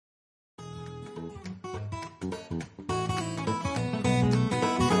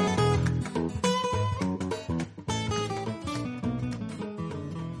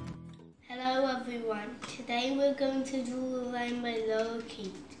Today we're going to draw a rainbow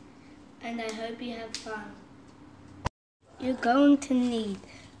lorikeet, and I hope you have fun. You're going to need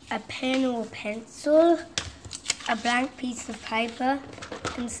a pen or pencil, a blank piece of paper,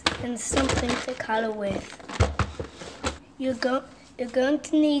 and something to colour with. You're going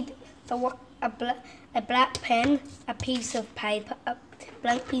to need a black pen, a piece of paper, a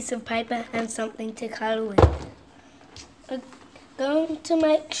blank piece of paper, and something to colour with. We're going to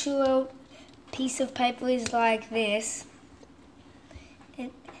make sure piece of paper is like this,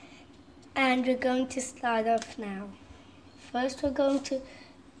 and we're going to start off now. First we're going to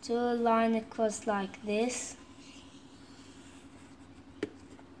do a line across like this.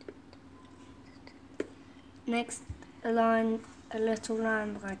 Next a little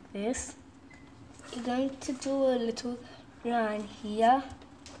line like this. You're going to do a little line here.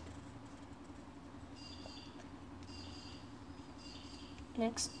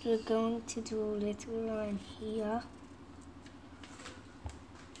 Next we're going to do a little line here.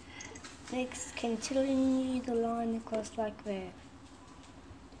 Next continue the line across like that.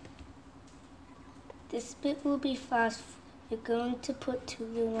 This bit will be fast. We're going to put two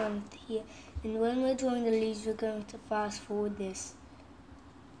lines here, and when we're drawing the leaves we're going to fast forward this.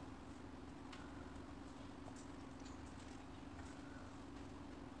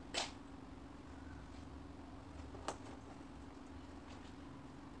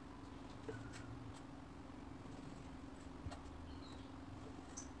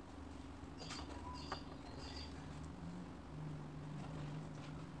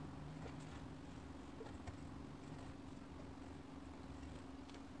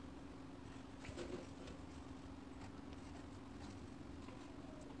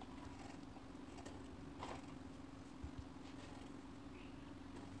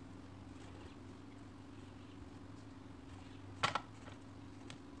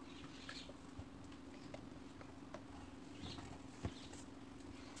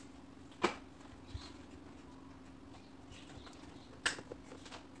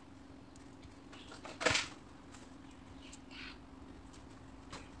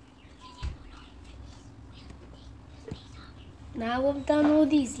 Now we've done all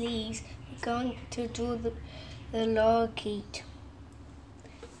these leaves, we're going to draw the lorikeet.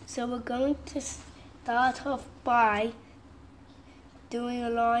 So we're going to start off by doing a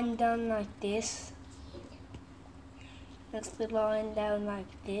line down like this. Next a line down like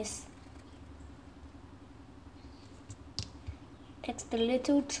this. Next a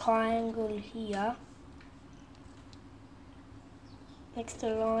little triangle here. Next a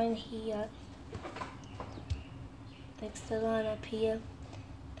line here. Next a line up here,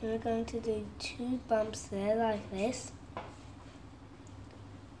 and we're going to do two bumps there like this,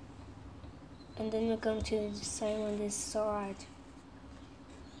 and then we're going to do the same on this side.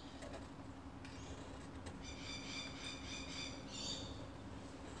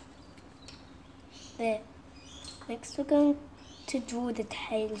 There. Next we're going to draw the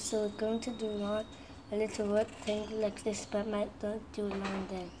tail, so we're going to do a little rectangle like this, but don't do a line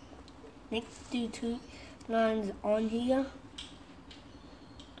there. Next do two lines on here.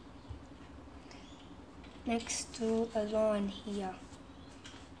 Next to a line here.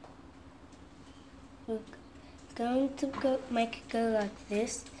 We're going to make it go like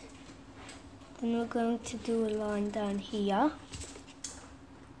this. Then we're going to do a line down here.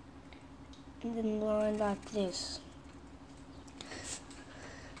 And then a line like this.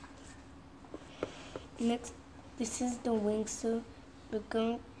 Next, this is the wing, so we're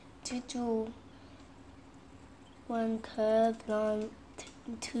going to draw one curved line,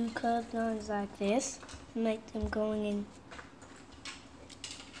 two curved lines like this, make them going in.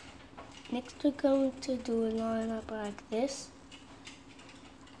 Next we're going to do a line up like this.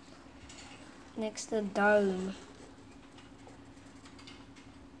 Next a dome.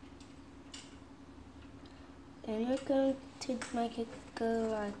 Then we're going to make it go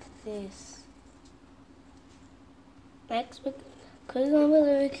like this. Next, because I'm a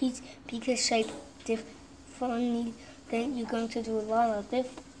lorikeet, because shape differently, then you're going to do a line like this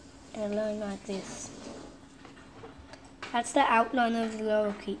and a line like this. That's the outline of the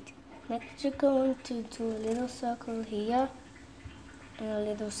lorikeet. Next you're going to do a little circle here and a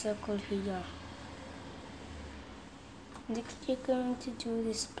little circle here. Next you're going to do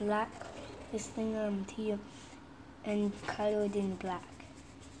this thing here and color it in black.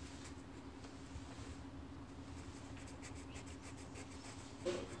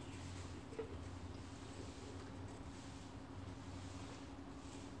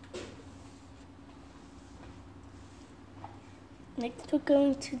 Next we're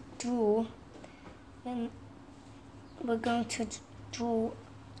going to draw We're going to draw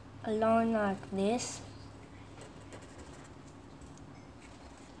a line like this.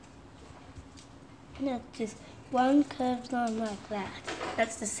 No, just one curved line like that.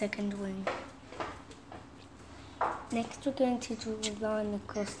 That's the second wing. Next we're going to draw a line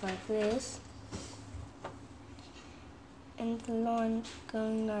across like this. And the line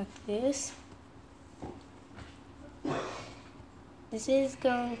going like this. This is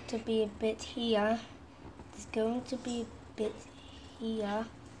going to be a bit here. It's going to be a bit here.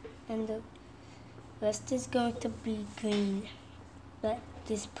 And the rest is going to be green. But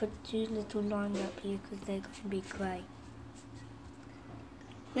just put two little lines up here because they're going to be grey.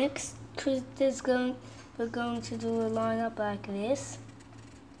 Next, we're going to do a line up like this.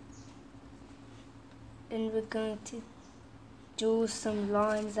 And we're going to draw some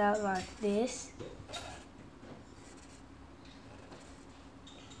lines out like this.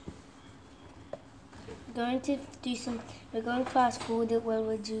 We're going to fast forward it while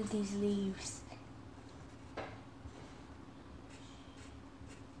we do these leaves.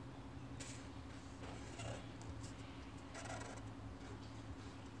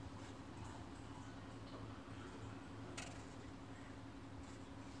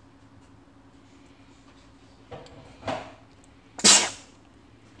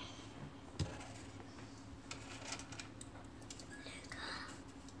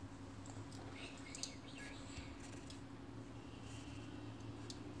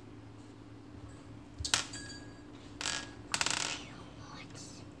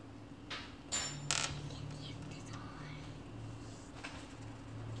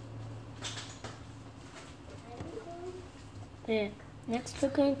 There. Next we're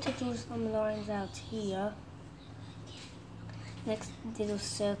going to do some lines out here. Next little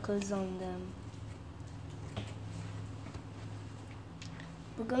circles on them.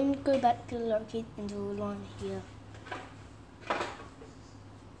 We're going to go back to the lorikeet and do a line here.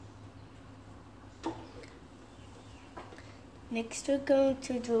 Next we're going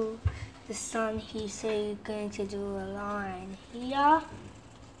to do the sun here, so you're going to do a line here,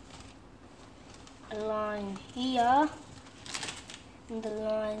 a line here, and a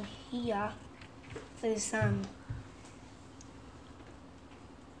line here for the sun.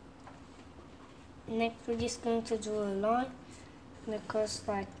 Next we're just going to draw a line across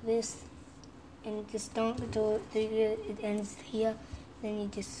like this, and just don't do it ends here,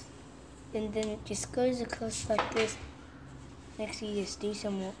 and then it just goes across like this. Next you just do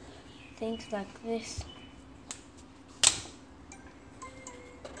some more things like this.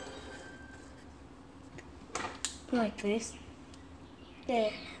 Like this.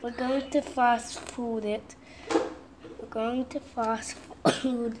 There, we're going to fast forward it. We're going to fast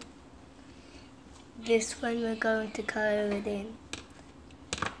forward this one, we're going to colour it in.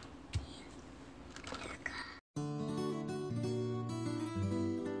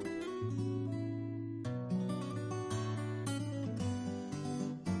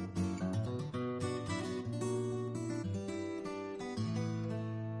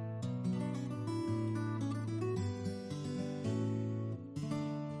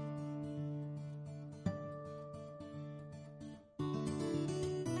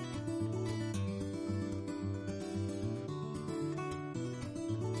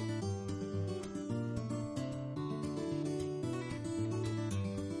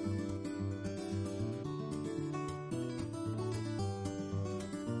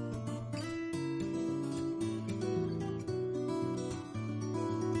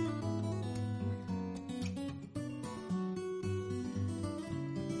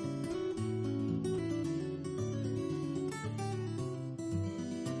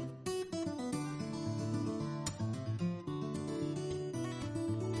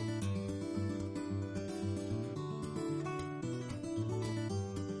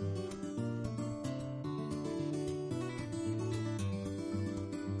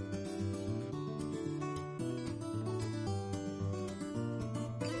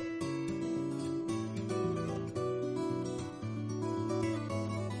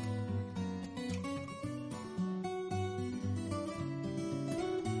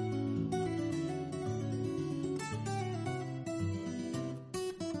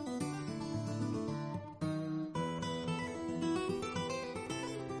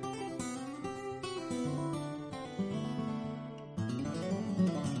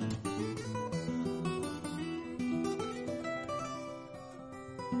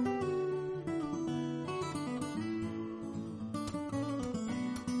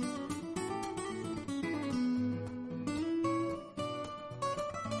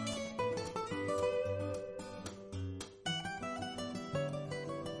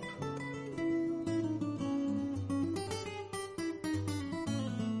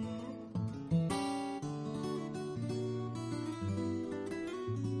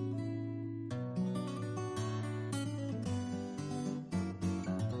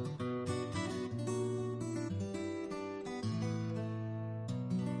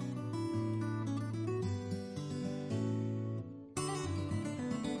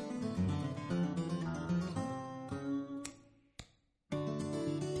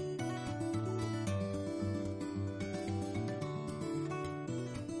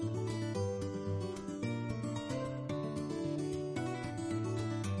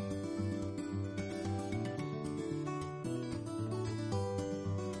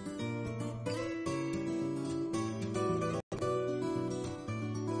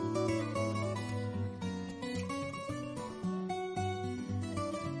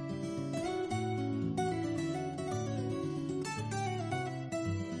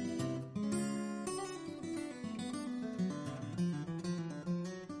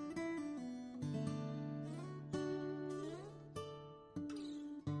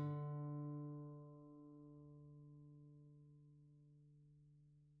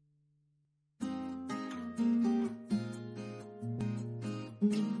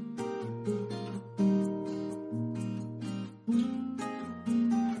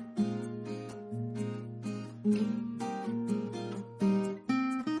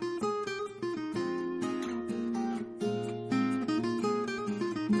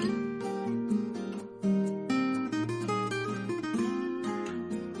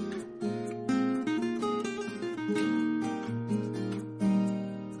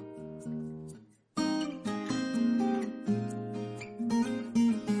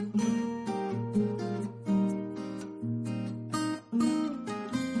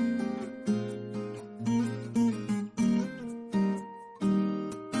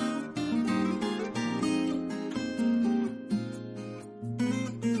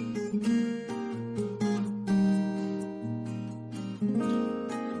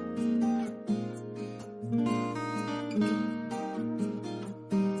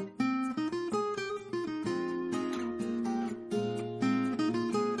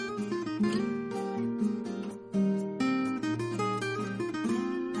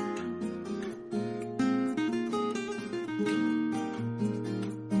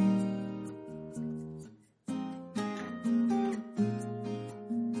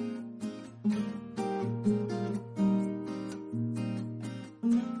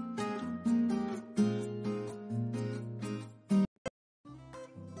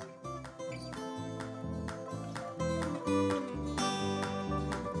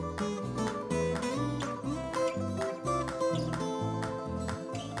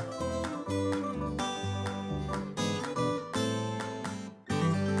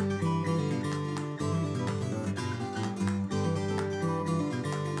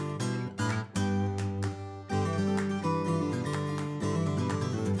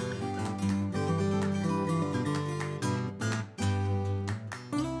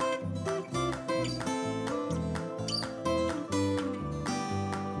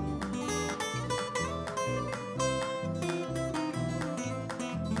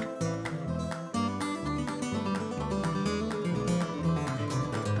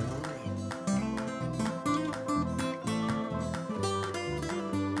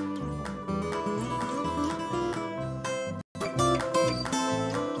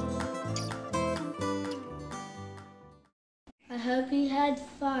 I hope you had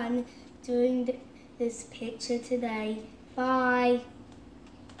fun doing this picture today. Bye.